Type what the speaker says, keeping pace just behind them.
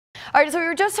All right, so we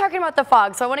were just talking about the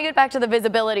fog, so I want to get back to the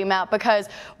visibility map because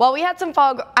while we had some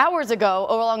fog hours ago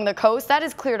along the coast, that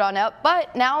is cleared on up,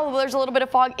 but now there's a little bit of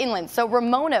fog inland. So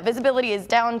Ramona, visibility is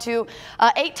down to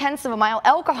 0.8 of a mile.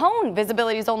 El Cajon,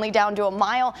 visibility is only down to a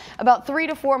mile, about 3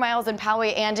 to 4 miles in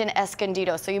Poway and in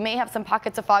Escondido. So you may have some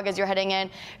pockets of fog as you're heading in.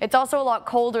 It's also a lot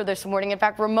colder this morning. In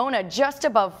fact, Ramona just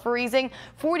above freezing,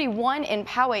 41 in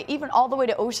Poway, even all the way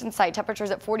to Oceanside,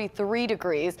 temperatures at 43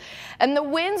 degrees. And the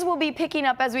winds will be picking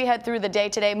up as we head through the day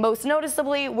today, most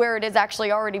noticeably where it is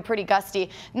actually already pretty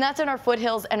gusty, and that's in our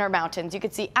foothills and our mountains. You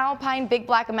can see Alpine, Big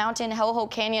Black Mountain,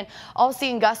 Hellhole Canyon, all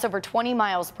seeing gusts over 20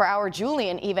 miles per hour.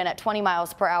 Julian even at 20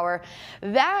 miles per hour.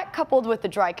 That coupled with the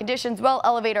dry conditions will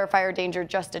elevate our fire danger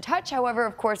just a touch. However,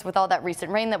 of course, with all that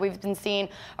recent rain that we've been seeing,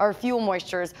 our fuel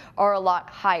moistures are a lot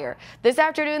higher. This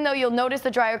afternoon, though, you'll notice the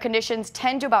drier conditions,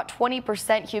 10 to about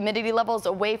 20% humidity levels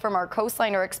away from our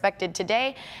coastline are expected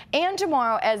today and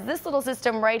tomorrow, as this little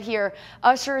system right here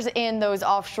ushers in those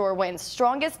offshore winds.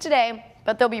 Strongest today,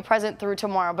 but they'll be present through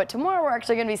tomorrow. But tomorrow we're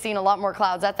actually going to be seeing a lot more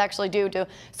clouds. That's actually due to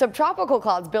subtropical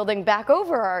clouds building back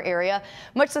over our area,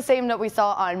 much the same that we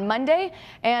saw on Monday.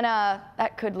 And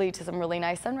that could lead to some really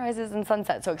nice sunrises and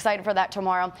sunsets. So excited for that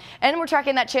tomorrow. And we're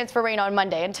tracking that chance for rain on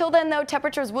Monday. Until then, though,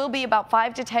 temperatures will be about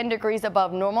 5 to 10 degrees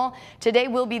above normal. Today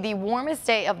will be the warmest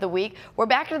day of the week. We're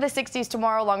back to the 60s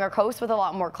tomorrow along our coast with a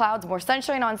lot more clouds, more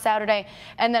sunshine on Saturday.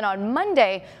 And then on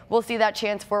Monday, we'll see that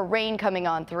chance for rain coming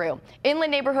on through.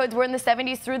 Inland neighborhoods, we're in the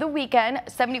 70s through the weekend,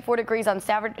 74 degrees on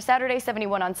Saturday,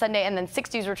 71 on Sunday, and then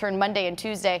 60s return Monday and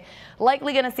Tuesday.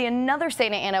 Likely going to see another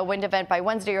Santa Ana wind event by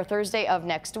Wednesday or Thursday of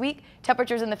next week.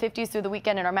 Temperatures in the 50s through the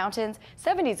weekend in our mountains,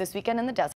 70s this weekend in the desert.